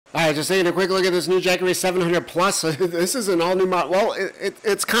All right, just taking a quick look at this new Jackery 700 Plus. This is an all-new model. Well,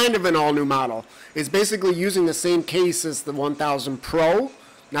 it's kind of an all-new model. It's basically using the same case as the 1000 Pro,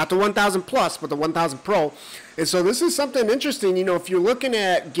 not the 1000 Plus, but the 1000 Pro. And so this is something interesting. You know, if you're looking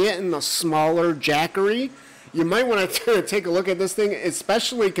at getting a smaller Jackery, you might want to take a look at this thing,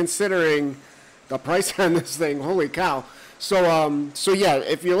 especially considering the price on this thing. Holy cow. So yeah,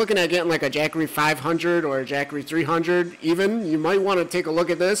 if you're looking at getting like a Jackery 500 or a Jackery 300 even, you might want to take a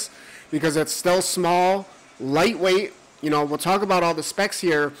look at this because it's still small, lightweight. You know, we'll talk about all the specs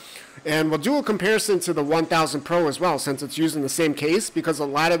here, and we'll do a comparison to the 1000 Pro as well, since it's using the same case, because a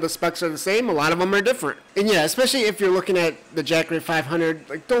lot of the specs are the same, a lot of them are different. And yeah, especially if you're looking at the Jackery 500,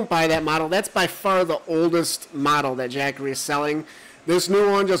 like, don't buy that model. That's by far the oldest model that Jackery is selling. This new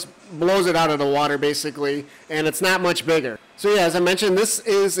one just blows it out of the water, basically, and it's not much bigger. So yeah, as I mentioned, this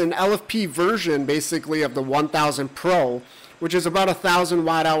is an LFP version, basically, of the 1000 Pro, which is about a 1,000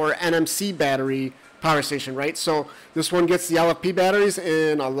 watt-hour NMC battery power station, right? So this one gets the LFP batteries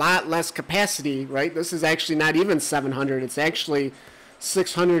in a lot less capacity, right? This is actually not even 700. It's actually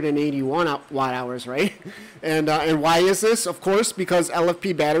 681 watt-hours, right? And why is this? Of course, because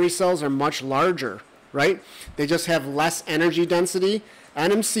LFP battery cells are much larger, right? They just have less energy density.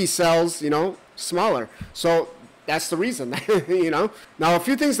 NMC cells, you know, smaller. So that's the reason, you know. Now, a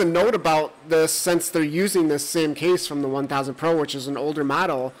few things to note about this, since they're using this same case from the 1000 Pro, which is an older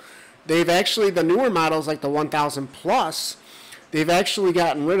model, they've actually, the newer models like the 1000 Plus, they've actually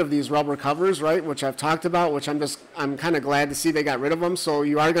gotten rid of these rubber covers, right, which I've talked about, which I'm kind of glad to see they got rid of them. So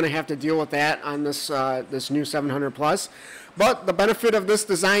you are going to have to deal with that on this this new 700 Plus. But the benefit of this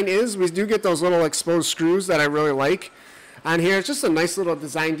design is we do get those little exposed screws that I really like on here. It's just a nice little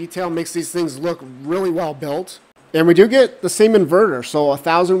design detail, makes these things look really well built. And we do get the same inverter, so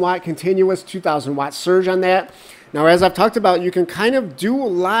 1,000 watt continuous, 2,000 watt surge on that. Now, as I've talked about, you can kind of do a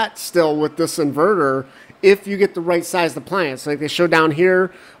lot still with this inverter if you get the right sized appliance. Like they show down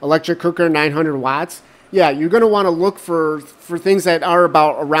here, electric cooker, 900 watts. Yeah, you're going to want to look for things that are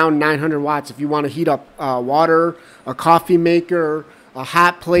about around 900 watts. If you want to heat up water, a coffee maker, a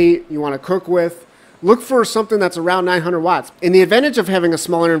hot plate you want to cook with, look for something that's around 900 watts. And the advantage of having a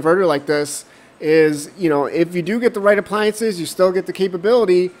smaller inverter like this is, you know, if you do get the right appliances, you still get the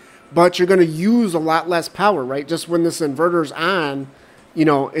capability, but you're going to use a lot less power, right? Just when this inverter's on, you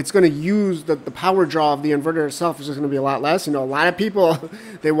know, it's going to use the power draw of the inverter itself is just going to be a lot less. You know, a lot of people,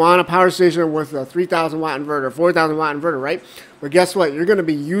 they want a power station with a 3,000 watt inverter, 4,000 watt inverter, right? But guess what? You're going to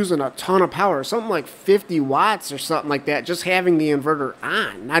be using a ton of power, something like 50 watts or something like that, just having the inverter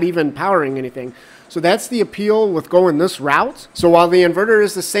on, not even powering anything. So that's the appeal with going this route. So while the inverter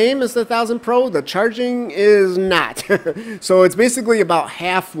is the same as the 1000 Pro, the charging is not. So it's basically about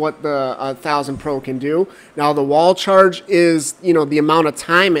half what the 1000 Pro can do. Now the wall charge is, you know, the amount of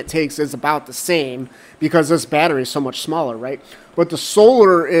time it takes is about the same because this battery is so much smaller, right? But the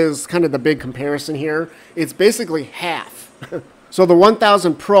solar is kind of the big comparison here. It's basically half. So the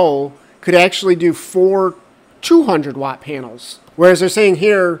 1000 Pro could actually do 4 200 watt panels. Whereas they're saying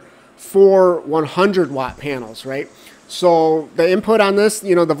here, 4 100 watt panels, right? So the input on this,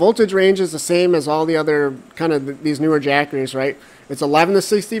 you know, the voltage range is the same as all the other kind of these newer Jackeries, right? It's 11 to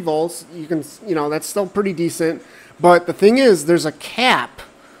 60 volts. You can, you know, that's still pretty decent. But the thing is, there's a cap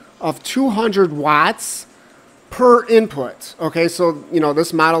of 200 watts per input. Okay, so, you know,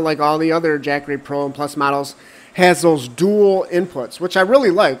 this model, like all the other Jackery Pro and Plus models, has those dual inputs, which I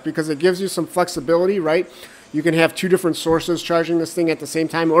really like because it gives you some flexibility, right? You can have 2 different sources charging this thing at the same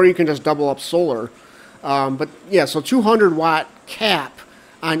time, or you can just double up solar. But yeah, so 200 watt cap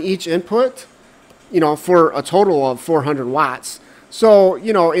on each input, you know, for a total of 400 watts. So,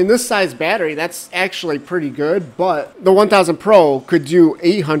 you know, in this size battery, that's actually pretty good, but the 1000 Pro could do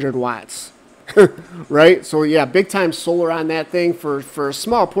 800 watts. Right? So yeah, big time solar on that thing for a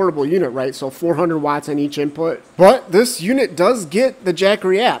small portable unit, right? So 400 watts on each input. But this unit does get the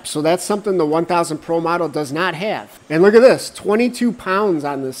Jackery app, so that's something the 1000 Pro model does not have. And look at this, 22 pounds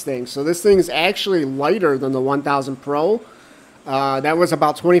on this thing. So this thing is actually lighter than the 1000 Pro. That was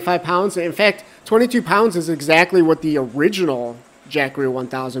about 25 pounds. In fact, 22 pounds is exactly what the original Jackery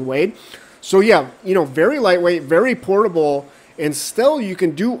 1000 weighed. So yeah, you know, very lightweight, very portable. And still, you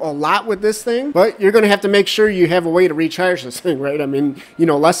can do a lot with this thing, but you're going to have to make sure you have a way to recharge this thing, right? I mean, you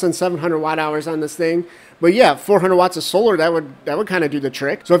know, less than 700 watt hours on this thing. But yeah, 400 watts of solar, that would kind of do the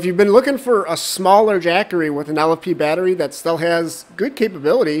trick. So if you've been looking for a smaller Jackery with an LFP battery that still has good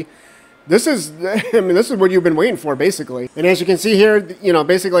capability, this is, I mean, this is what you've been waiting for, basically. And as you can see here, you know,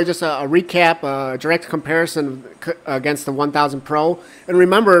 basically just a recap, a direct comparison against the 1000 Pro. And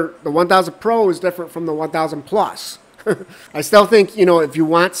remember, the 1000 Pro is different from the 1000 Plus. I still think, you know, if you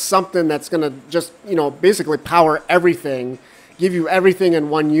want something that's going to just, you know, basically power everything, give you everything in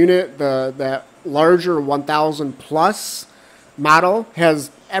one unit, that larger 1000 plus model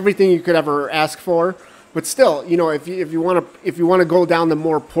has everything you could ever ask for. But still, you know, if you want to go down the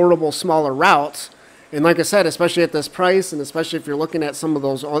more portable, smaller routes, and like I said, especially at this price, and especially if you're looking at some of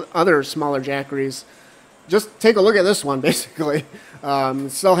those other smaller Jackeries, just take a look at this one, basically.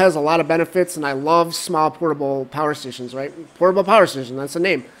 It still has a lot of benefits, and I love small portable power stations, right? Portable power station, that's the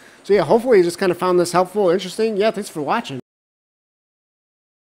name. So yeah, hopefully you just kind of found this helpful, interesting. Yeah, thanks for watching.